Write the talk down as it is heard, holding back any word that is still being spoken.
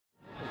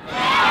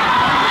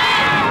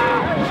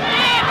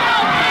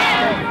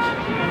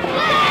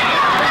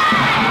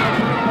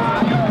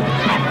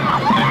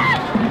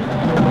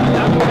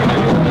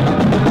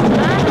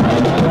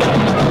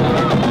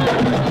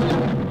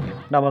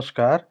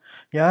नमस्कार।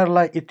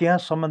 यहाँहरूलाई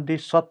इतिहास सम्बन्धी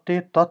सत्य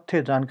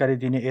तथ्य जानकारी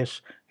दिने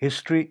यस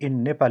हिस्ट्री इन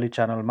नेपाली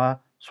च्यानलमा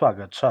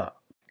स्वागत छ।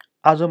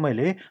 आज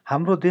मैले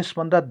हाम्रो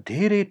देशभन्दा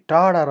धेरै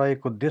टाढा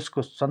रहेको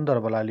देशको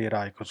सन्दर्भलाई लिएर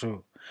आएको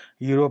छु।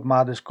 युरोप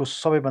महादेशको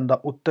सबैभन्दा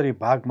उत्तरी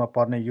भागमा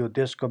पर्ने यो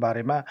देशको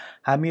बारेमा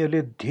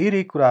हामीहरूले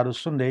धेरै कुराहरू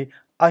सुन्दै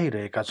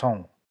आइरहेका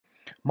छौँ।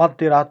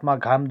 मध्यरातमा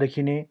घाम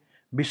देखिने,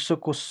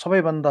 विश्वको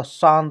सबैभन्दा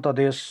शान्त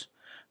देश,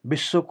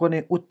 विश्वको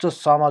नै उच्च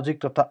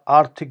सामाजिक तथा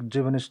आर्थिक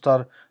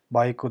जीवनस्तर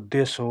भएको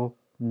देश हो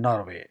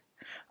नर्वे।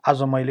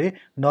 आज मैले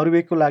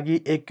नर्वेको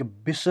लागि एक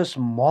विशेष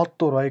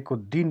महत्त्व रहेको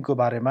दिनको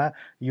बारेमा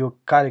यो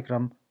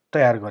कार्यक्रम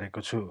तयार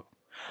गरेको छु।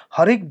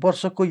 हरेक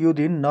वर्षको यो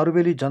दिन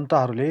नर्वेली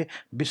जनताहरूले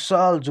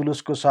विशाल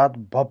जुलुसको साथ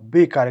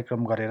भव्य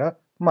कार्यक्रम गरेर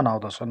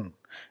मनाउँदछन्।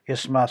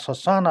 यसमा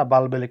ससाना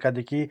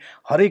बालबालिकादेखि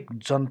हरेक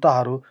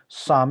जनताहरू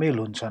सामेल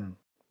हुन्छन्।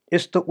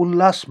 यस्तो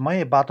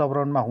उल्लासमय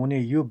वातावरणमा हुने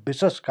यो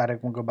विशेष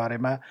कार्यक्रमको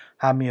बारेमा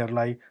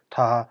हामीहरूलाई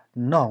थाहा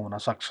नहुन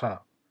सक्छ।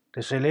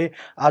 त्यसैले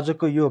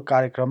आजको यो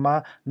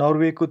कार्यक्रममा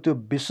नर्वेको त्यो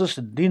विशेष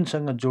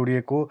दिनसँग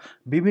जोडिएको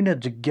विभिन्न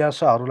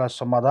जिज्ञासाहरूलाई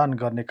समाधान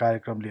गर्ने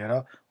कार्यक्रम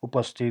लिएर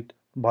उपस्थित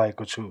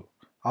भएको छु।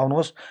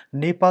 आउनुहोस्,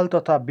 नेपाल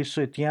तथा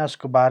विश्व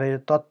इतिहासको बारे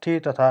तथ्य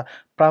तथा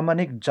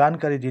प्रामाणिक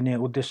जानकारी दिने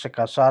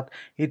उद्देश्यका साथ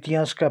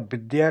इतिहासका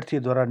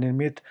विद्यार्थीद्वारा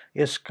निर्मित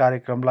यस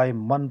कार्यक्रमलाई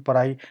मन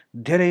पराई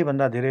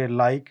धेरैभन्दा धेरै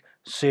लाइक,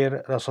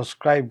 सेयर र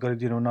सब्सक्राइब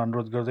गरिदिनु हुन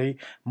अनुरोध गर्दै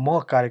म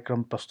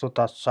कार्यक्रम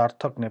प्रस्तुता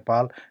सार्थक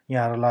नेपाल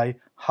यहाँहरूलाई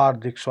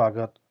हार्दिक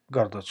स्वागत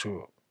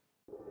गर्दछु।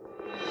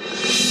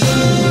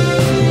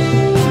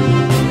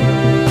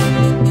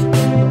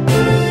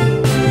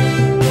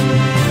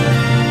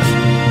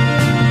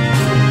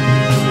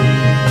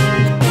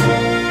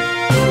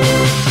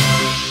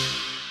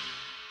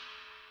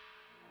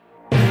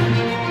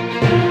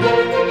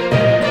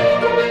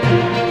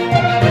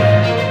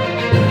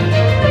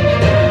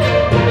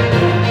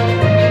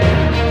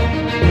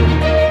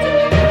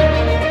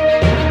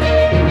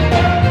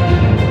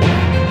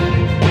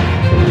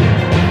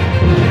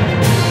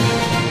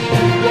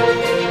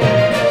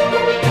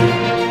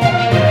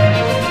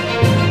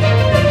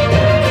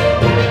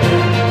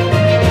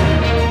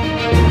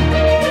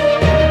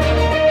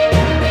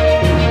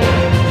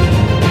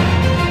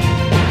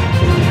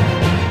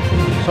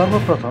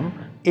 सर्वप्रथम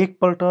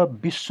एकपल्ट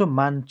विश्व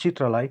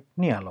मानचित्रलाई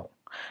निहालौँ।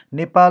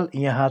 नेपाल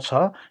यहाँ छ।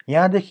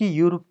 यहाँदेखि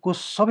युरोपको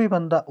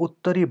सबैभन्दा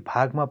उत्तरी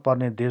भागमा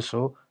पर्ने देश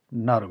हो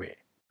नर्वे।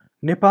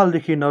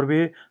 नेपालदेखि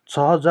नर्वे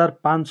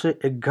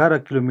 6511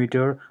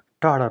 किलोमिटर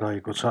टाढा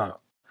रहेको छ।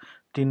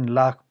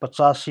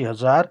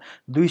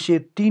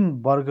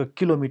 3,85,203 वर्ग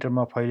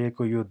किलोमिटरमा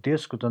फैलिएको यो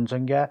देशको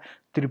जनसङ्ख्या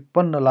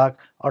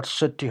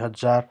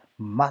 53,68,000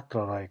 मात्र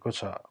रहेको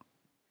छ।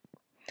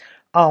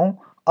 आउँ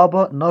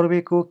अब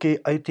नर्वेको केही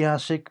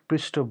ऐतिहासिक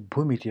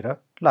पृष्ठभूमितिर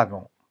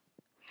लागौँ।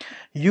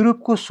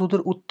 युरोपको सुदूर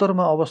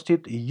उत्तरमा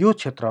अवस्थित यो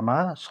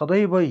क्षेत्रमा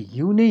सदैव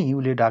हिउँ नै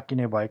हिउँले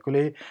ढाकिने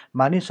भएकोले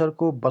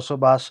मानिसहरूको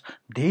बसोबास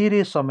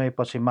धेरै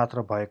समयपछि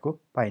मात्र भएको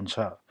पाइन्छ।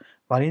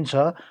 भनिन्छ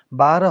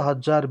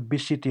 12,000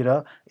 BC तिर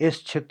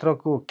यस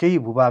क्षेत्रको केही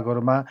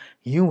भूभागहरूमा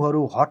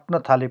हिउँहरू हट्न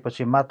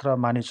थालेपछि मात्र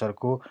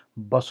मानिसहरूको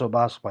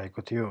बसोबास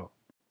भएको थियो।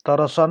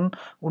 तर सन्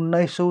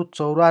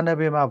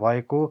 1994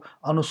 भएको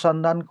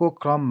अनुसन्धानको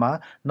क्रममा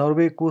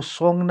नर्वेको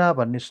सोङ्ना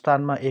भन्ने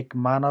स्थानमा एक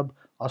मानव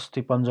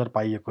अस्थिपञ्जर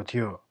पाइएको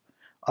थियो।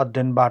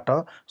 अध्ययनबाट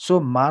सो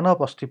मानव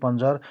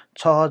अस्थिपञ्जर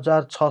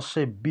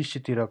 6,600 BC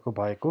तिरको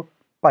भएको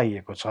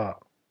पाइएको छ।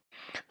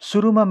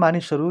 सुरुमा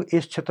मानिसहरू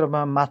यस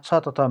क्षेत्रमा माछा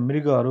तथा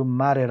मृगहरू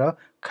मारेर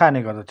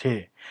खाने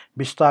गर्दथे।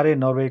 बिस्तारै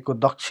नर्वेको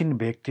दक्षिण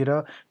भेगतिर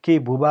केही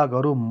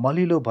भूभागहरू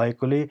मलिलो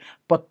भएकोले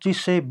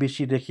 2500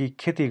 BC देखि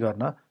खेती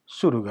गर्न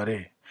सुरु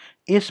गरे।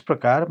 यस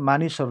प्रकार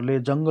मानिसहरूले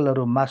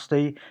जङ्गलहरू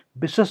मास्दै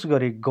विशेष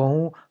गरी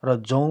गहुँ र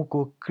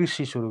जौको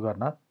कृषि सुरु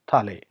गर्न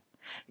थाले।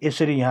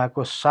 यसरी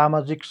यहाँको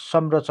सामाजिक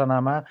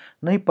संरचनामा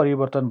नै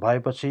परिवर्तन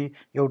भएपछि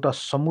एउटा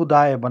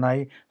समुदाय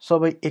बनाई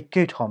सबै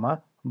एकै ठाउँमा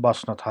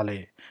बस्न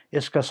थाले।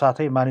 यसका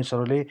साथै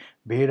मानिसहरूले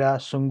भेडा,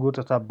 सुँगुर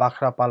तथा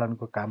बाख्रा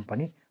पालनको काम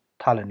पनि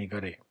थालनी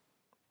गरे।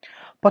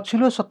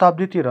 पछिल्लो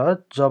शताब्दीतिर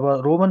जब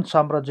रोमन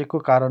साम्राज्यको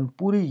कारण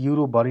पुरै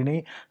युरोपभरि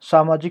नै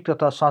सामाजिक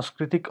तथा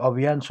सांस्कृतिक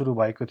अभियान सुरु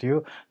भएको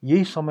थियो,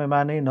 यही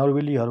समयमा नै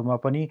नर्वेलीहरूमा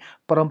पनि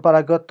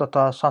परम्परागत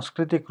तथा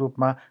सांस्कृतिक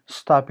रूपमा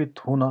स्थापित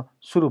हुन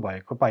सुरु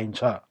भएको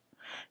पाइन्छ।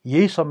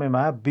 यही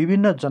समयमा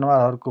विभिन्न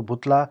जनावरहरूको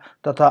पुतला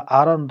तथा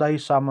आरामदायी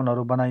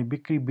सामानहरू बनाई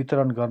बिक्री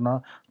वितरण गर्न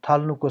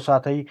थाल्नुको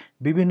साथै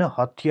विभिन्न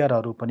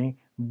हतियारहरू पनि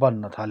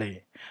बन्न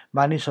थाले।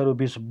 मानिसहरू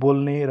बीच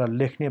बोल्ने र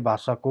लेख्ने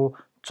भाषाको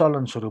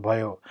चलन सुरु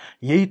भयो।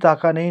 यही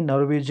ताका नै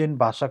नर्वेजियन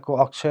भाषाको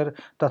अक्षर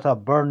तथा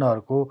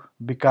वर्णहरूको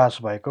विकास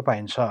भएको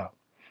पाइन्छ।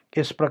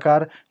 यस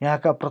प्रकार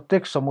यहाँका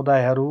प्रत्येक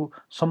समुदायहरू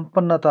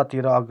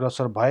सम्पन्नतातिर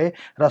अग्रसर भए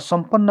र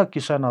सम्पन्न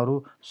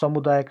किसानहरू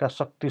समुदायका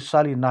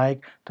शक्तिशाली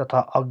नायक तथा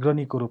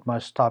अग्रणीको रूपमा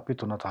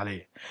स्थापित हुन थाले।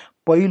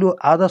 पहिलो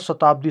आधा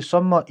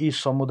शताब्दीसम्म यी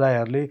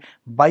समुदायहरूले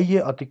बाह्य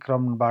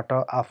अतिक्रमणबाट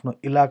आफ्नो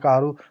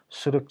इलाकाहरू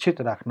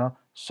सुरक्षित राख्न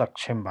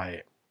सक्षम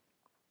भए।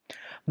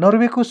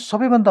 नर्वेको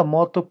सबैभन्दा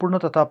महत्त्वपूर्ण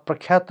तथा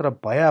प्रख्यात र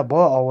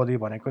भयावह अवधि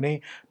भनेको नै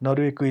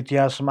नर्वेको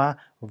इतिहासमा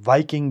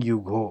भाइकिङ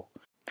युग हो।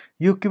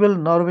 यो केवल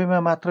नर्वेमा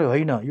मात्रै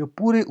होइन, यो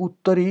पुरै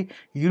उत्तरी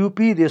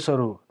युरोपीय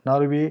देशहरू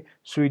Norway,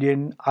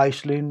 Sweden,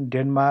 island,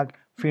 Denmark,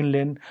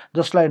 Finland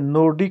जसलाई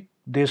नोर्डिक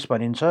देश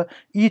भनिन्छ,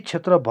 यी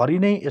क्षेत्रभरि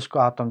नै यसको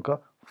आतङ्क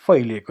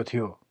फैलिएको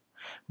थियो।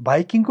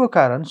 भाइकिङको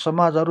कारण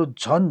समाजहरू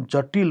झन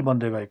जटिल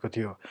बन्दै गएको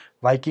थियो।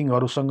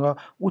 भाइकिङहरूसँग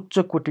उच्च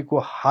कोटिको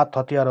हात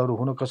हतियारहरू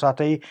हुनुको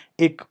साथै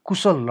एक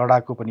कुशल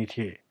लडाकु पनि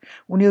थिए।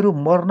 उनीहरू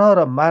मर्न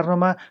र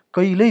मार्नमा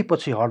कहिल्यै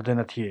पछि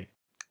हट्दैन थिए।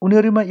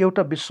 उनीहरूमा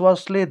एउटा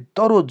विश्वासले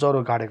दरो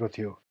जरो गाडेको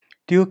थियो।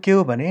 त्यो के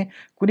हो भने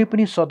कुनै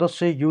पनि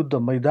सदस्य युद्ध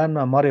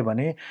मैदानमा मरे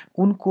भने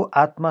उनको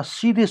आत्मा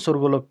सिधै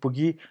स्वर्गलोक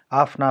पुगी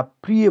आफ्ना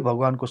प्रिय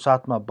भगवानको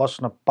साथमा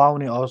बस्न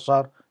पाउने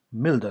अवसर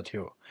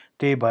मिल्दथ्यो।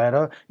 त्यही भएर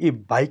यी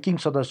भाइकिङ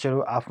सदस्यहरू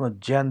आफ्नो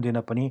ज्यान दिन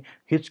पनि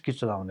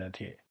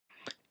हिचकिचाउँदैनथे।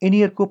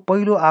 यिनीहरूको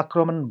पहिलो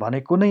आक्रमण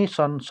भनेको नै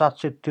सन्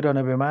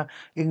 793मा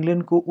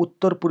इङ्ल्यान्डको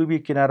उत्तर पूर्वी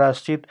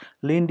किनारास्थित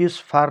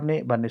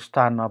लिन्डिसफार्ने भन्ने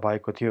स्थानमा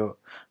भएको थियो।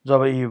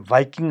 जब यी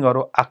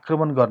भाइकिङहरू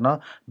आक्रमण गर्न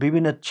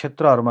विभिन्न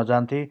क्षेत्रहरूमा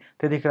जान्थे,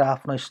 त्यतिखेर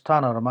आफ्ना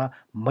स्थानहरूमा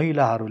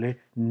महिलाहरूले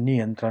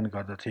नियन्त्रण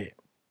गर्दथे।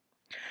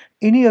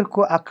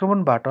 यिनीहरूको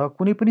आक्रमणबाट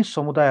कुनै पनि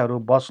समुदायहरू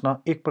बच्न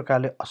एक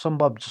प्रकारले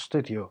असम्भव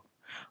जस्तै थियो।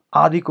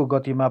 आँधीको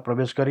गतिमा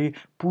प्रवेश गरी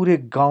पुरै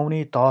गाउँ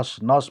नै तहस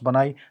नहस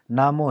बनाई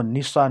नामो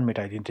निशान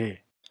मेटाइदिन्थे।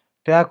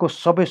 त्यहाँको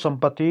सबै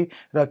सम्पत्ति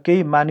र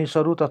केही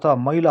मानिसहरू तथा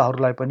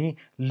महिलाहरूलाई पनि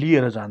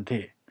लिएर जान्थे।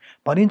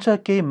 भनिन्छ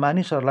केही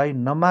मानिसहरूलाई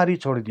नमारी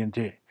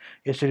छोडिदिन्थे।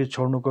 यसरी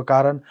छोड्नुको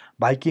कारण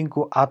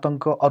भाइकिङको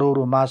आतङ्क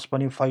अरू मास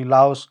पनि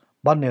फैलाओस्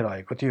भन्ने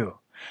रहेको थियो।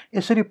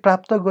 यसरी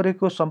प्राप्त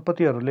गरेको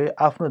सम्पत्तिहरूले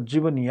आफ्नो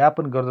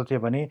जीवनयापन गर्दथे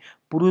भने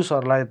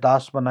पुरुषहरूलाई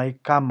दास बनाई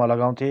काममा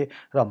लगाउँथे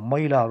र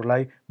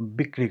महिलाहरूलाई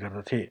बिक्री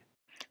गर्दथे।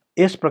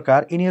 यस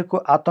प्रकार यिनीहरूको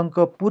आतङ्क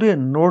पुरै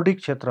नोर्डिक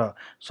क्षेत्र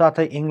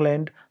साथै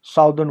इङ्ल्यान्ड,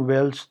 साउदर्न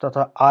वेल्स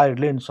तथा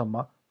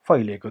आयरल्यान्डसम्म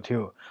फैलिएको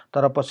थियो।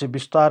 तर पछि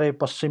बिस्तारै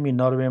पश्चिमी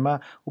नर्वेमा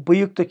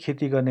उपयुक्त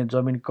खेती गर्ने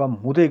जमिन कम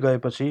हुँदै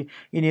गएपछि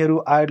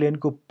यिनीहरू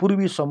आयरल्यान्डको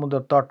पूर्वी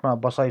समुद्र तटमा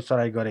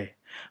बसाइसराई गरे।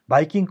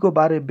 भाइकिङको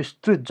बारे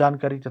विस्तृत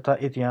जानकारी तथा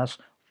इतिहास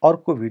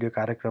अर्को भिडियो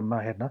कार्यक्रममा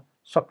हेर्न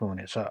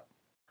सक्नुहुनेछ।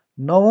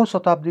 9औं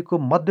शताब्दीको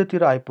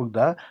मध्यतिर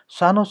आइपुग्दा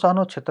सानो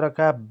सानो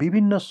क्षेत्रका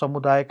विभिन्न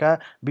समुदायका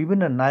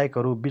विभिन्न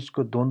नायकहरू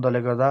बीचको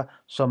द्वन्द्वले गर्दा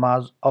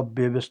समाज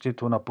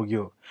अव्यवस्थित हुन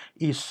पुग्यो।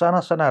 यी साना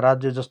साना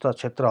राज्य जस्ता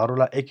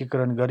क्षेत्रहरूलाई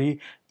एकीकरण गरी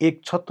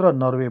एक छत्र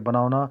नर्वे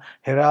बनाउन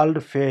हेराल्ड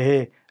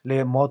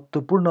फेहेले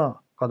महत्त्वपूर्ण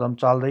कदम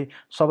चाल्दै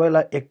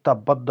सबैलाई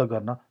एकताबद्ध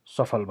गर्न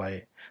सफल भए।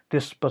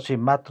 त्यसपछि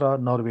मात्र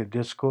नर्वे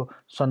देशको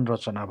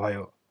संरचना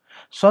भयो।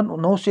 सन्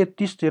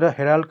 930तिर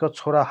हेराल्डका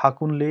छोरा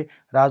हाकुनले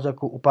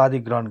राजाको उपाधि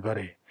ग्रहण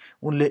गरे।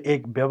 उनले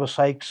एक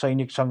व्यावसायिक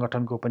सैनिक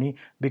सङ्गठनको पनि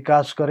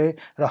विकास गरे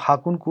र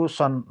हाकुनको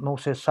सन्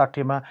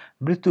 960मा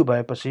मृत्यु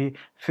भएपछि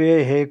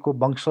फेहेको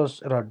वंशज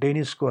र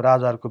डेनिसको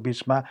राजाहरूको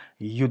बीचमा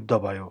युद्ध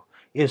भयो।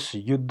 यस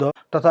युद्ध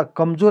तथा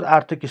कमजोर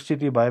आर्थिक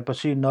स्थिति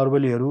भएपछि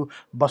नर्वेलीहरू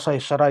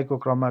बसाइसराईको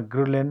क्रममा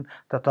ग्रिनल्यान्ड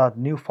तथा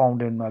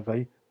न्युफाउन्डल्यान्डमा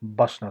गई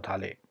बस्न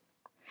थाले।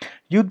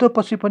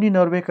 युद्धपछि पनि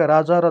नर्वेका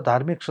राजा र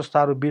धार्मिक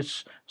संस्थाहरू बीच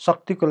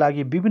शक्तिको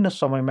लागि विभिन्न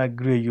समयमा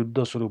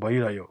गृहयुद्ध सुरु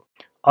भइरह्यो।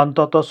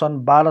 अन्ततः सन्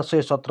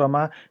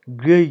 1217मा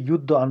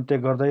गृहयुद्ध अन्त्य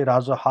गर्दै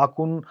राजा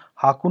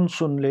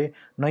हाकुनसुनले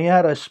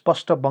नयाँ र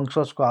स्पष्ट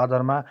वंशजको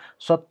आधारमा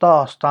सत्ता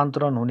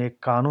हस्तान्तरण हुने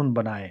कानुन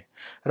बनाए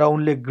र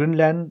उनले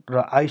ग्रिनल्यान्ड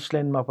र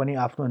आइसल्यान्डमा पनि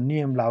आफ्नो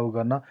नियम लागू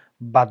गर्न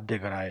बाध्य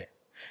गराए।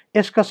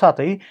 यसका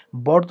साथै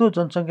बढ्दो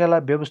जनसङ्ख्यालाई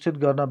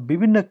व्यवस्थित गर्न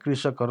विभिन्न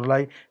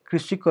कृषकहरूलाई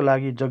कृषिको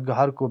लागि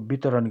जग्गाहरूको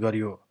वितरण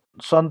गरियो।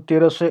 सन्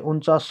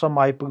 1349सम्म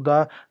आइपुग्दा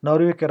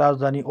नर्वेका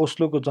राजधानी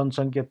ओस्लोको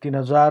जनसङ्ख्या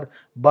 3000,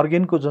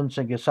 बर्गेनको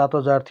जनसङ्ख्या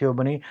 7000 थियो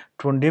भने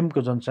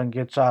ट्रोन्डेमको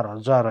जनसङ्ख्या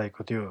 4000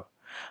 रहेको थियो।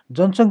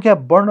 जनसङ्ख्या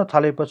बढ्न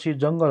थालेपछि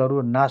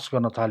जङ्गलहरू नाश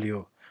गर्न थालियो।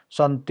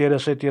 सन्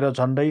 1300तिर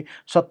झन्डै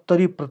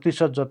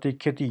 70% जति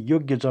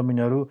खेतीयोग्य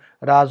जमिनहरू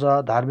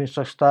राजा, धार्मिक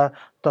संस्था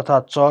तथा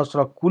चर्च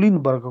र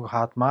कुलीन वर्गको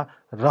हातमा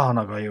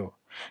रहन गयो।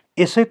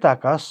 यसै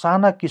ताका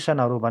साना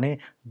किसानहरू भने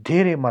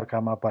धेरै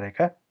मर्कामा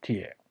परेका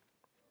थिए।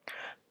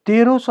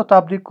 13औं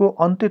शताब्दीको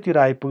अन्त्यतिर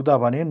आइपुग्दा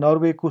भने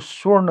नर्वेको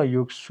स्वर्ण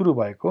युग सुरु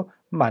भएको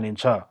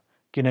मानिन्छ,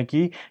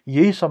 किनकि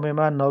यही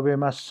समयमा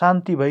नर्वेमा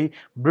शान्ति भई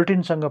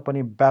ब्रिटेनसँग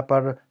पनि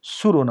व्यापार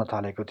सुरु हुन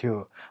थालेको थियो।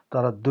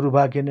 तर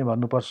दुर्भाग्य नै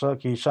भन्नुपर्छ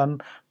कि सन्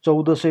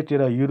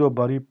 1400तिर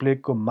युरोपभरि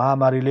प्लेगको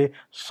महामारीले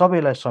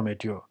सबैलाई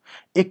समेट्यो।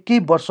 एकै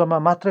वर्षमा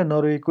मात्रै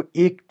नर्वेको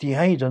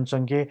 1/3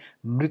 जनसङ्ख्या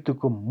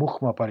मृत्युको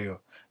मुखमा पर्यो।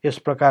 यस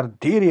प्रकार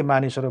धेरै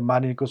मानिसहरू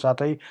मारिनुको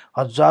साथै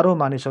हजारौं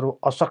मानिसहरू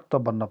अशक्त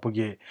बन्न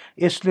पुगे।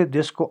 यसले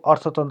देशको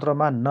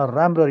अर्थतन्त्रमा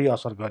नराम्ररी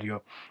असर गर्यो।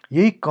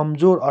 यही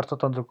कमजोर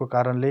अर्थतन्त्रको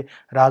कारणले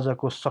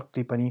राजाको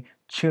शक्ति पनि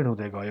क्षीण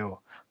हुँदै गयो।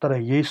 तर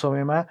यही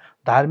समयमा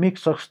धार्मिक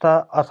संस्था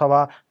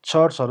अथवा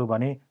चर्चहरू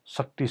भने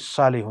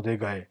शक्तिशाली हुँदै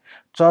गए।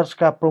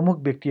 चर्चका प्रमुख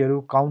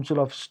व्यक्तिहरू काउन्सिल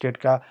अफ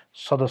स्टेटका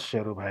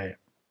सदस्यहरू भए।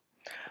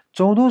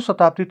 14औं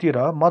शताब्दीतिर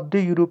मध्य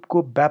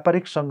युरोपको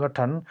व्यापारिक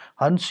सङ्गठन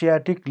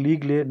हन्सियाटिक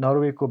लिगले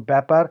नर्वेको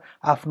व्यापार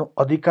आफ्नो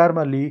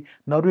अधिकारमा लिई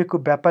नर्वेको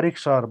व्यापारिक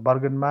सहर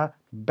बर्गनमा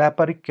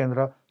व्यापारिक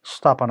केन्द्र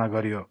स्थापना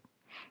गर्यो।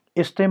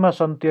 यस्तैमा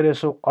सन्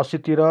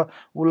 1380तिर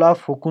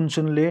उलाफ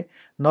हुकुन्सुनले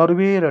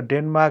नर्वे र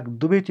डेनमार्क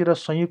दुवैतिर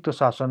संयुक्त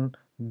शासन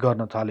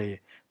गर्न थाले।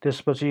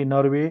 त्यसपछि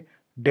नर्वे,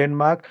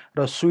 डेनमार्क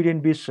र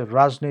स्विडेनबीच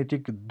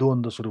राजनैतिक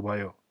द्वन्द्व सुरु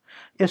भयो।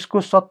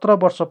 यसको 17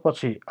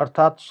 वर्षपछि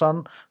अर्थात्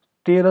सन्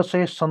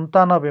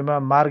 1397मा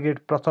मार्गरेट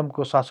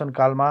प्रथमको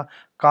शासनकालमा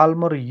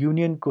काल्मर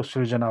युनियनको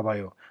सृजना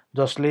भयो,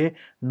 जसले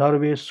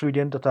नर्वे,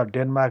 स्विडेन तथा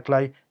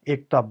डेनमार्कलाई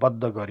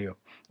एकताबद्ध गर्यो।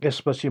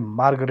 यसपछि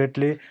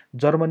मार्गरेटले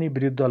जर्मनी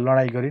विरुद्ध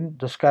लडाईँ गरिन्,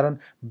 जसकारण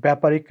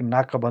व्यापारिक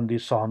नाकाबन्दी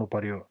सहनु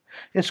पर्यो।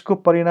 यसको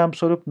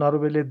परिणामस्वरूप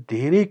नर्वेले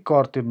धेरै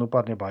कर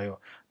तिर्नुपर्ने भयो।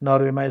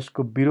 नर्वेमा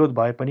यसको विरोध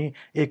भए पनि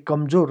एक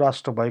कमजोर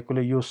राष्ट्र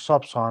भएकोले यो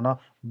सब सहन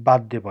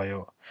बाध्य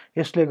भयो।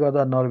 यसले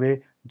गर्दा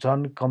नर्वे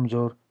झन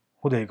कमजोर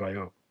हुँदै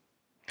गयो।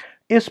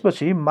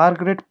 यसपछि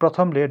मार्गरेट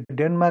प्रथमले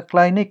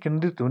डेनमार्कलाई नै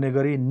केन्द्रित हुने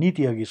गरी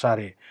नीति अघि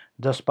सारे,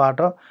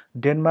 जसबाट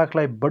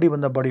डेनमार्कलाई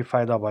बढीभन्दा बढी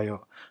फाइदा भयो।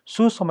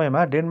 सो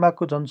समयमा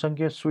डेनमार्कको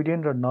जनसङ्ख्या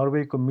स्विडेन र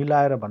नर्वेको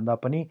मिलाएर भन्दा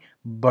पनि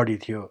बढी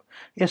थियो।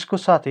 यसको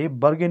साथै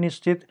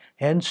बर्गेनस्थित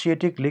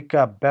हेन्सिएटिक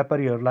लिगका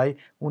व्यापारीहरूलाई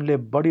उनले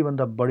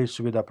बढीभन्दा बढी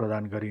सुविधा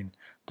प्रदान गरिन्,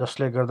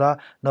 जसले गर्दा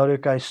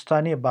नर्वेका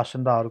स्थानीय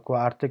बासिन्दाहरूको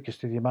आर्थिक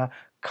स्थितिमा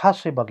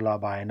खासै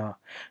बदलाव आएन।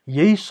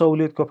 यही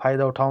सहुलियतको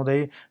फाइदा उठाउँदै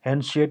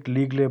हेन्सिएट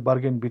लिगले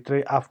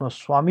बर्गेनभित्रै आफ्नो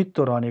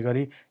स्वामित्व रहने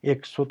गरी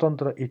एक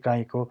स्वतन्त्र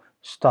इकाइको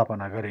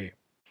स्थापना गरे।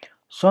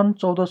 सन्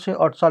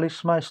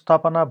 1448मा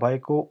स्थापना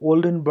भएको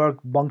ओल्डेनबर्ग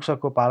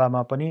वंशको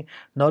पालामा पनि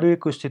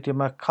नर्वेको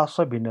स्थितिमा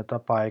खासा भिन्नता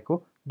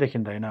पाएको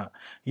देखिँदैन।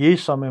 यही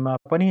समयमा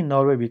पनि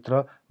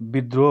नर्वेभित्र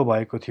विद्रोह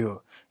भएको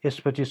थियो।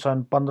 यसपछि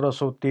सन्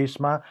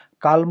 1523मा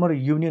काल्मर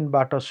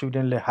युनियनबाट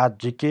स्विडेनले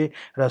हात झिके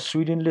र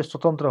स्विडेनले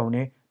स्वतन्त्र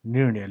हुने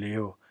निर्णय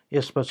लियो।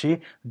 यसपछि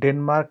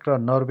डेनमार्क र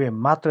नर्वे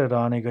मात्रै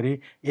रहने गरी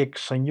एक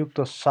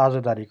संयुक्त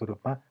साझेदारीको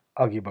रूपमा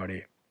अघि बढे।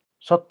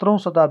 17औं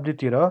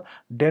शताब्दीतिर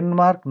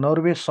डेनमार्क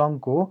नर्वे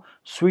सङ्घको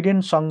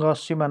स्विडेनसँग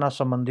सिमाना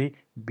सम्बन्धी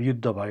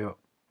युद्ध भयो।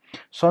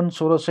 सन्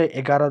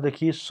 1611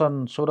 देखि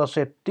सन्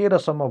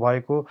 1613सम्म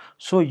भएको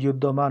सो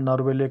युद्धमा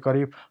नर्वेले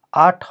करिब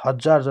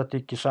 8000 जति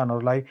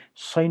किसानहरूलाई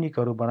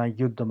सैनिकहरू बनाई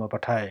युद्धमा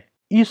पठाए।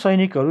 यी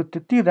सैनिकहरू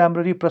त्यति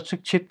राम्ररी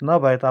प्रशिक्षित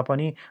नभए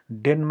तापनि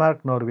डेनमार्क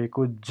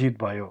नर्वेको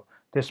जित भयो।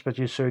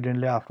 त्यसपछि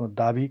स्विडेनले आफ्नो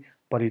दाबी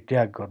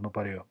परित्याग गर्नु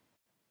पर्यो।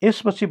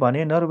 यसपछि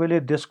भने नर्वेले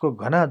देशको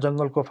घना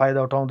जङ्गलको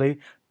फाइदा उठाउँदै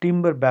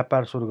टिम्बर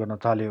व्यापार सुरु गर्न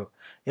थाल्यो।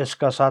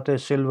 यसका साथै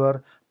सिल्भर,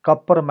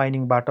 कप्पर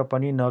माइनिङबाट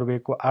पनि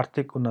नर्वेको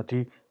आर्थिक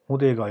उन्नति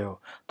हुँदै गयो।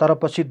 तर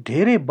पछि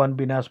धेरै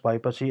वनविनाश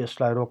भएपछि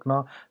यसलाई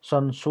रोक्न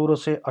सन्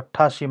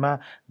 1688मा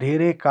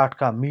धेरै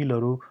काठका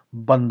मिलहरू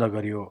बन्द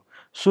गरियो।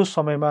 सो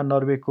समयमा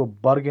नर्वेको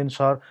बर्गेन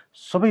सहर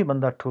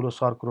सबैभन्दा ठुलो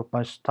सहरको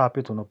रूपमा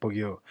स्थापित हुन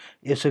पुग्यो।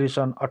 यसरी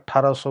सन्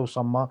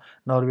 1800सम्म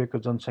नर्वेको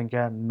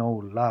जनसङ्ख्या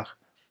 9 लाख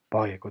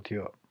भएको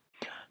थियो।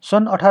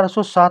 सन्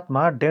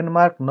 1807मा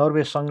डेनमार्क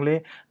नर्वे सङ्घले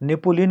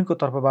नेपोलियनको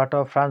तर्फबाट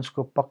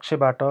फ्रान्सको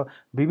पक्षबाट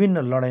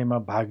विभिन्न लडाइँमा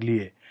भाग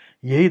लिए।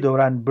 यही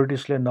दौरान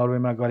ब्रिटिसले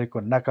नर्वेमा गरेको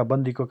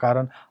नाकाबन्दीको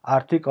कारण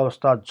आर्थिक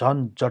अवस्था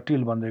झन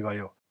जटिल बन्दै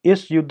गयो।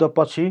 यस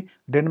युद्धपछि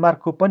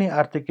डेनमार्कको पनि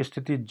आर्थिक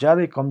स्थिति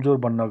ज्यादै कमजोर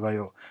बन्न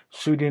गयो।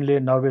 स्विडेनले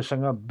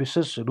नर्वेसँग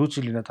विशेष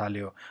रुचि लिन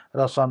थाल्यो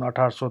र सन्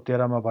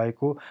 1813मा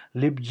भएको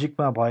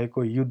लिप्जिगमा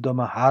भएको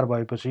युद्धमा हार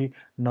भएपछि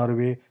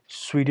नर्वे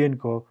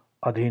स्विडेनको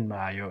अधीनमा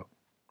आयो।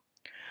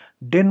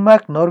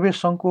 डेनमार्क नर्वे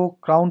सङ्घको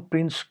क्राउन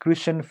प्रिन्स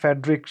क्रिस्टियन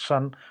फ्रेडरिक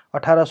सन्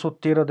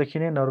 1813देखि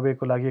नै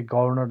नर्वेको लागि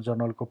गभर्नर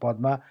जनरलको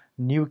पदमा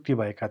नियुक्ति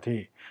भएका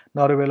थिए।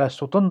 नर्वेलाई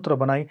स्वतन्त्र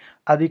बनाई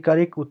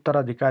आधिकारिक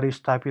उत्तराधिकारी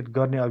स्थापित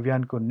गर्ने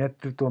अभियानको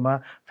नेतृत्वमा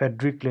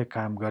फ्रेडरिकले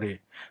काम गरे।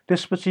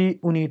 त्यसपछि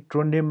उनी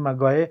ट्रोन्डेममा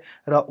गए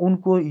र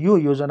उनको यो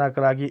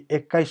योजनाका लागि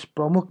 21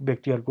 प्रमुख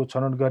व्यक्तिहरूको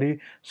छनौट गरी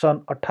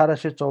सन्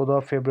 1814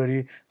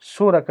 फेब्रुअरी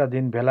 16का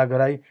दिन भेला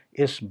गराई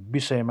यस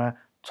विषयमा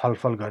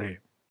छलफल गरे।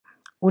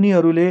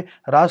 उनीहरूले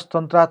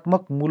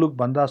राजतन्त्रात्मक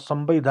मुलुकभन्दा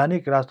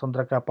संवैधानिक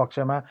राजतन्त्रका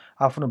पक्षमा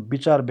आफ्नो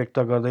विचार व्यक्त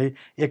गर्दै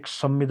एक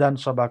संविधान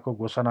सभाको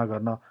घोषणा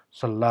गर्न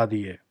सल्लाह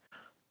दिए।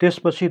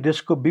 त्यसपछि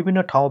देशको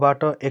विभिन्न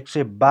ठाउँबाट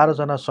 112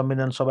 जना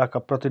संविधान सभाका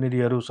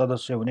प्रतिनिधिहरू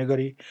सदस्य हुने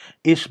गरी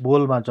यस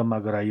बोलमा जम्मा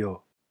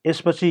गराइयो।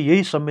 यसपछि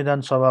यही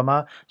संविधान सभामा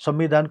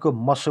संविधानको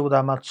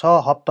मस्यौदामा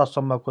 6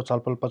 हप्तासम्मको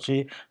छलफलपछि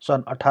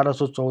सन्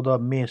 1814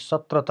 मे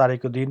 17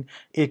 तारिकको दिन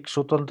एक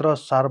स्वतन्त्र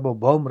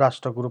सार्वभौम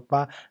राष्ट्रको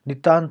रूपमा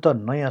नितान्त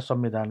नयाँ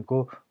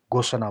संविधानको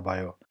घोषणा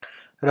भयो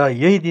र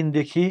यही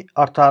दिनदेखि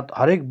अर्थात्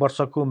हरेक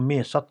वर्षको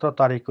मे 17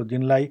 तारिकको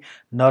दिनलाई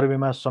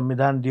नर्वेमा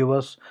संविधान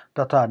दिवस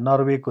तथा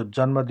नर्वेको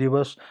जन्म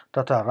दिवस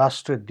तथा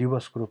राष्ट्रिय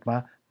दिवसको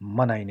रूपमा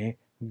मनाइने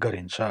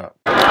गरिन्छ।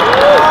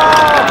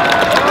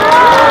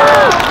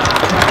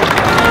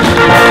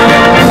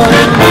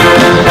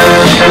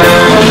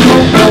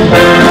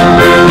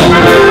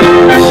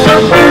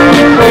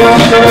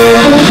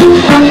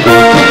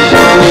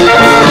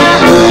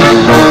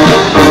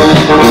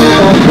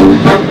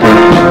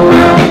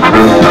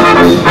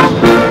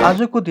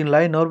 आजको दिनलाई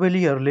दिवसलाई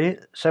नर्वेलीहरूले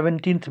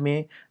 17 मे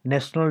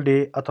नेसनल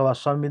डे अथवा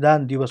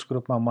संविधान दिवसको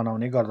रूपमा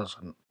मनाउने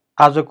गर्दछन्।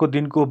 आजको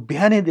दिनको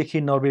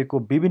बिहानैदेखि नर्वेको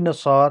विभिन्न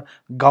सहर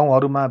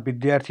गाउँहरूमा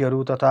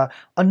विद्यार्थीहरू तथा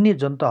अन्य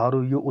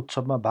जनताहरू यो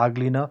उत्सवमा भाग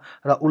लिन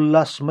र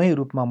उल्लासमय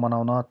रूपमा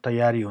मनाउन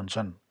तयारी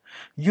हुन्छन्।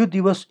 यो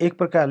दिवस एक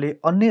प्रकारले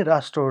अन्य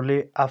राष्ट्रहरूले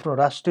आफ्नो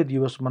राष्ट्रिय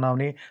दिवस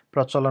मनाउने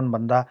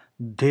प्रचलनभन्दा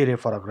धेरै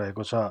फरक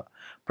रहेको छ।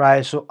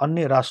 प्रायसो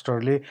अन्य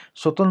राष्ट्रहरूले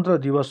स्वतन्त्र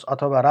दिवस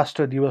अथवा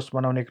राष्ट्रिय दिवस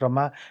मनाउने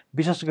क्रममा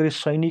विशेष गरी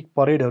सैनिक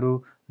परेडहरू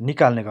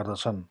निकाल्ने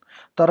गर्दछन्।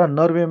 तर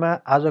नर्वेमा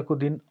आजको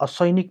दिन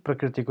असैनिक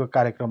प्रकृतिको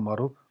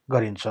कार्यक्रमहरू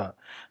गरिन्छ।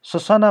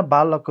 ससाना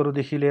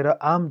बालकहरूदेखि लिएर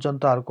आम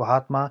जनताहरूको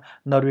हातमा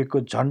नर्वेको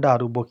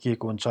झन्डाहरू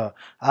बोकिएको हुन्छ।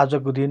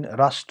 आजको दिन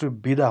राष्ट्रिय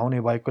बिदा हुने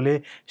भएकोले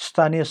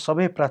स्थानीय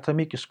सबै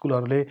प्राथमिक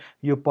स्कुलहरूले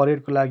यो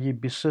परेडको लागि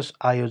विशेष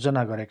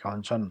आयोजना गरेका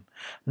हुन्छन्।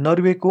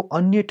 नर्वेको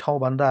अन्य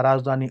ठाउँभन्दा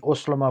राजधानी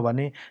ओस्लोमा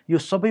भने यो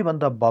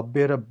सबैभन्दा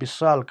भव्य र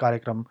विशाल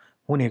कार्यक्रम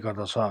हुने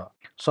गर्दछ।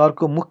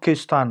 सहरको मुख्य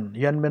स्थान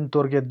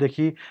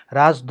यानमेनतोर्गेदेखि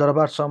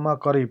राजदरबारसम्म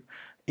करिब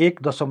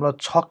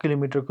 1.6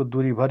 किलोमिटरको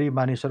दूरीभरि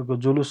मानिसहरूको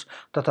जुलुस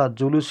तथा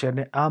जुलुस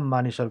हेर्ने आम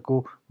मानिसहरूको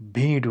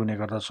भिड हुने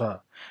गर्दछ।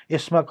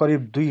 यसमा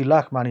करिब 2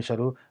 लाख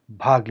मानिसहरू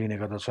भाग लिने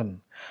गर्दछन्।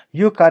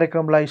 यो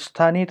कार्यक्रमलाई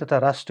स्थानीय तथा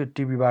राष्ट्रिय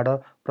टिभीबाट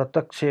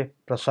प्रत्यक्ष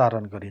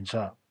प्रसारण गरिन्छ।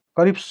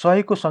 करिब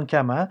 100 को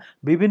सङ्ख्यामा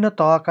विभिन्न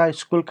तहका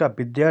स्कुलका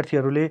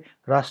विद्यार्थीहरूले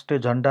राष्ट्रिय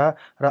झन्डा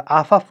र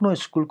आफआफ्नो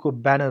स्कुलको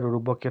ब्यानरहरू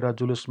बोकेर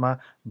जुलुसमा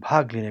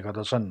भाग लिने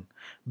गर्दछन्।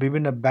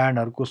 विभिन्न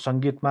ब्यान्डहरूको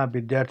सङ्गीतमा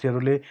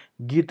विद्यार्थीहरूले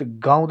गीत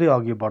गाउँदै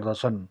अघि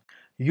बढ्दछन्।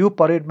 यो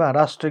परेडमा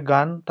राष्ट्रिय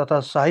गान तथा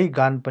शाही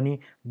गान पनि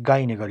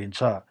गाइने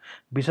गरिन्छ।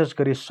 विशेष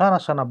गरी साना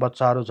साना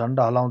बच्चाहरू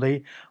झन्डा हलाउँदै,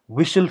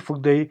 व्हिसल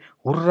फुक्दै,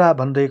 हुर्रा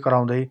भन्दै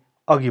कराउँदै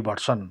अघि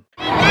बढ्छन्।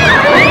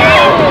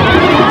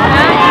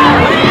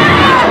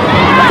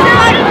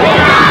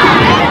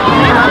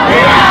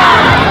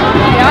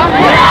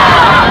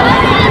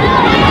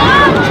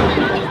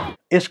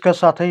 यसका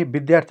साथै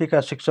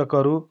विद्यार्थीका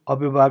शिक्षकहरू,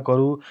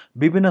 अभिभावकहरू,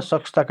 विभिन्न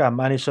संस्थाका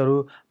मानिसहरू,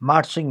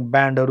 मार्चिङ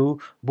ब्यान्डहरू,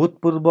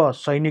 भूतपूर्व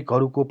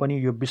सैनिकहरूको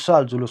पनि यो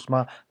विशाल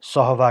जुलुसमा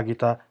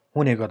सहभागिता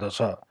हुने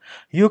गर्दछ।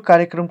 यो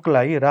कार्यक्रमको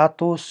लागि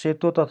रातो,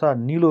 सेतो तथा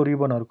नीलो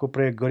रिबनहरूको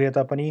प्रयोग गरिए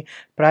तापनि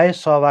प्राय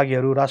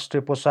सहभागीहरू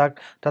राष्ट्रिय पोसाक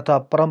तथा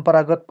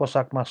परम्परागत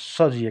पोसाकमा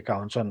सजिएका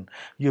हुन्छन्।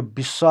 यो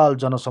विशाल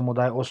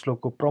जनसमुदाय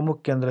ओस्लोको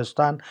प्रमुख केन्द्र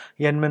स्थान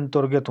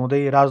यानमेनतोर्गेत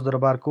हुँदै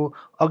राजदरबारको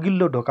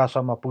अघिल्लो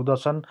ढोकासम्म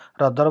पुग्दछन्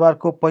र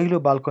दरबारको पहिलो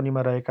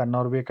बाल्कनीमा रहेका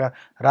नर्वेका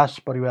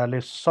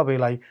राजपरिवारले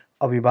सबैलाई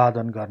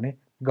अभिवादन गर्ने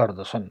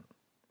गर्दछन्।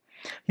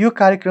 यो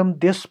कार्यक्रम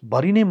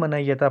देशभरि नै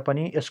मनाइए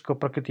तापनि यसको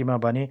प्रकृतिमा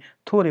भने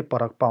थोरै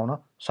फरक पाउन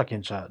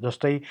सकिन्छ।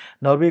 जस्तै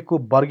नर्वेको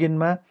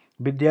बर्गेनमा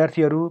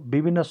विद्यार्थीहरू,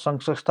 विभिन्न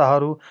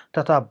सङ्घ-संस्थाहरू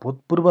तथा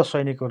भूतपूर्व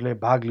सैनिकहरूले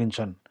भाग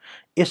लिन्छन्।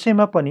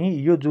 यसैमा पनि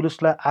यो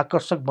जुलुसलाई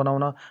आकर्षक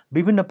बनाउन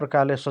विभिन्न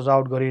प्रकारले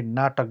सजावट गरी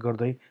नाटक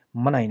गर्दै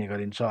मनाइने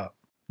गरिन्छ।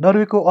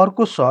 नर्वेको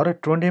अर्को सहर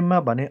ट्रोन्डेममा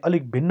भने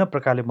अलिक भिन्न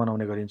प्रकारले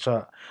मनाउने गरिन्छ।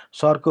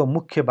 सहरको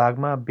मुख्य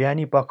भागमा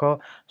बिहानी पख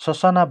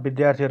ससाना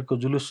विद्यार्थीहरूको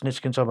जुलुस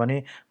निस्किन्छ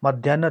भने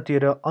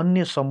मध्याह्नतिर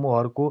अन्य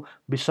समूहहरूको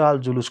विशाल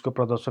जुलुसको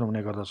प्रदर्शन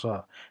हुने गर्दछ।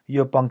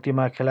 यो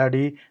पङ्क्तिमा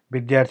खेलाडी,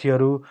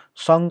 विद्यार्थीहरू,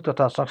 सङ्घ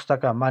तथा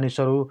संस्थाका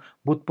मानिसहरू,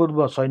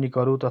 भूतपूर्व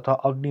सैनिकहरू तथा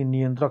अग्नि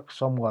नियन्त्रक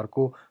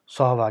समूहहरूको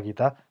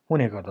सहभागिता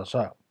हुने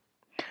गर्दछ।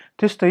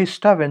 त्यस्तै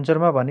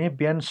स्टाभेन्जरमा भने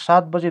बिहान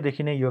 7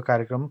 बजेदेखि नै यो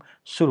कार्यक्रम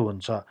सुरु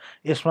हुन्छ।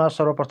 यसमा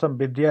सर्वप्रथम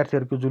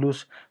विद्यार्थीहरूको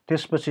जुलुस,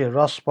 त्यसपछि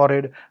रस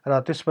परेड र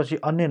त्यसपछि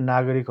अन्य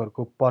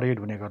नागरिकहरूको परेड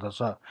हुने गर्दछ।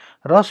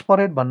 रस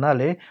परेड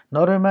भन्नाले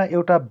नर्वेमा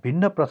एउटा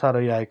भिन्न प्रथा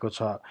रहिआएको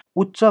छ।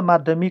 उच्च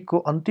माध्यमिकको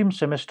अन्तिम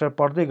सेमेस्टर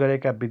पढ्दै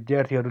गरेका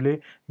विद्यार्थीहरूले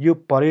यो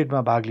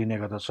परेडमा भाग लिने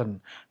गर्दछन्।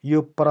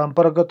 यो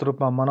परम्परागत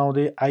रूपमा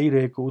मनाउँदै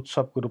आइरहेको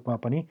उत्सवको रूपमा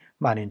पनि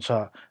मानिन्छ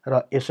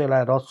र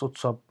यसैलाई रस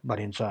उत्सव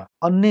भनिन्छ।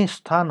 अन्य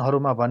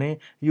स्थानहरूमा भने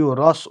यो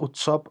रस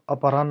उत्सव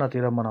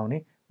अपराह्नतिर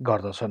मनाउने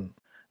गर्दछन्।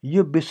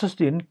 यो विशेष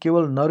दिन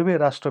केवल नर्वे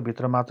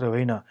राष्ट्रभित्र मात्रै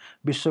होइन,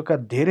 विश्वका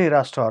धेरै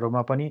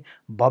राष्ट्रहरूमा पनि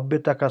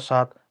भव्यताका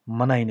साथ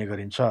मनाइने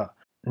गरिन्छ।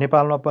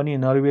 नेपालमा पनि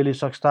नर्वेली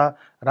संस्था,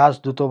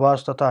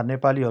 राजदूतावास तथा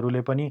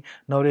नेपालीहरूले पनि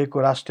नर्वेको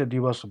राष्ट्रिय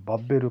दिवस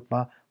भव्य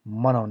रूपमा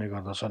मनाउने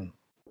गर्दछन्।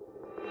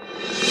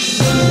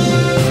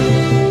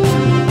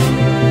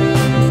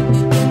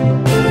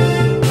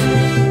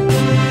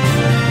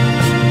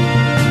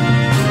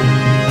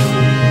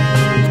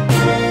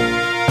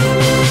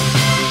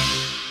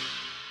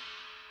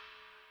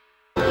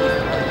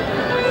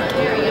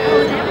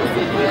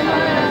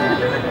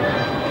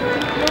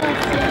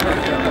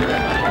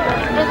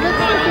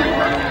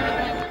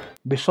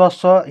 विश्वास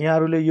छ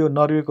यहाँहरूले यो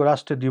नर्वेको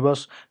राष्ट्रिय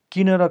दिवस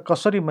किन र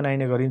कसरी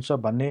मनाइने गरिन्छ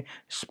भन्ने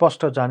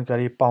स्पष्ट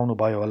जानकारी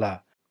पाउनुभयो होला।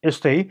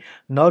 यस्तै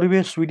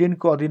नर्वे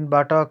स्विडेनको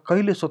अधीनबाट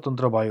कहिले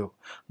स्वतन्त्र भयो?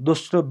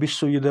 दोस्रो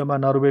विश्वयुद्धमा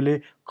नर्वेले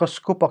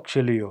कसको पक्ष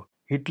लियो?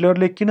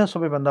 हिटलरले किन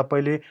सबैभन्दा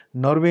पहिले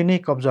नर्वे नै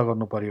कब्जा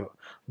गर्नु पर्यो?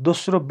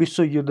 दोस्रो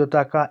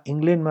विश्वयुद्धका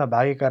इङ्ल्यान्डमा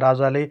भागेका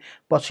राजाले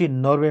पछि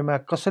नर्वेमा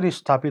कसरी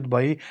स्थापित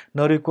भई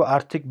नर्वेको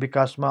आर्थिक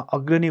विकासमा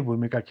अग्रणी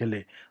भूमिका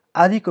खेले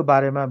आदिको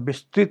बारेमा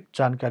विस्तृत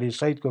जानकारी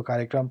सहितको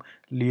कार्यक्रम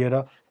लिएर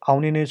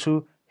आउने नै छु।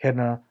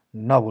 हेर्न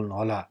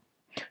नभुल्नुहोला।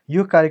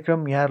 यो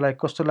कार्यक्रम यहाँहरूलाई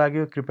कस्तो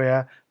लाग्यो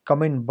कृपया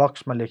कमेन्ट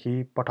बक्समा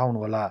लेखी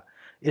पठाउनुहोला।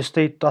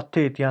 यस्तै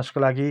तथ्य इतिहासको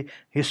लागि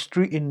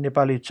हिस्ट्री इन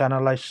नेपाली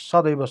च्यानललाई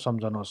सदैव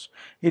सम्झनुहोस्।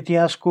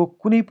 इतिहासको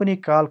कुनै पनि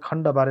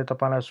कालखण्डबारे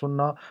तपाईँलाई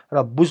सुन्न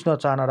र बुझ्न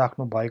चाहना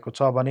राख्नु भएको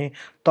छ भने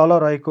तल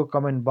रहेको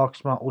कमेन्ट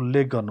बक्समा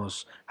उल्लेख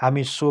गर्नुहोस्।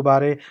 हामी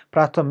सोबारे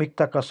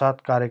प्राथमिकताका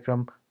साथ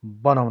कार्यक्रम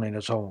बनाउने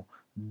नै छौँ।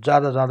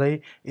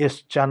 जाँदै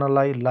यस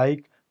च्यानललाई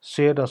लाइक,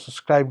 सेयर र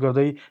सब्सक्राइब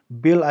गर्दै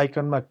बेल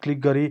आइकनमा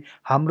क्लिक गरी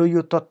हाम्रो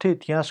यो तथ्य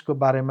इतिहासको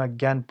बारेमा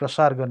ज्ञान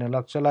प्रसार गर्ने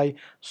लक्ष्यलाई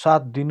साथ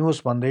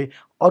दिनुहोस् भन्दै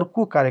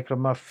अर्को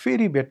कार्यक्रममा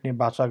फेरि भेट्ने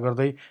बाचा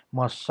गर्दै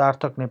म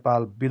सार्थक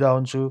नेपाल बिदा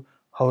हुन्छु।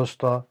 हवस्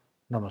त,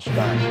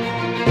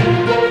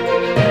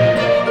 नमस्कार।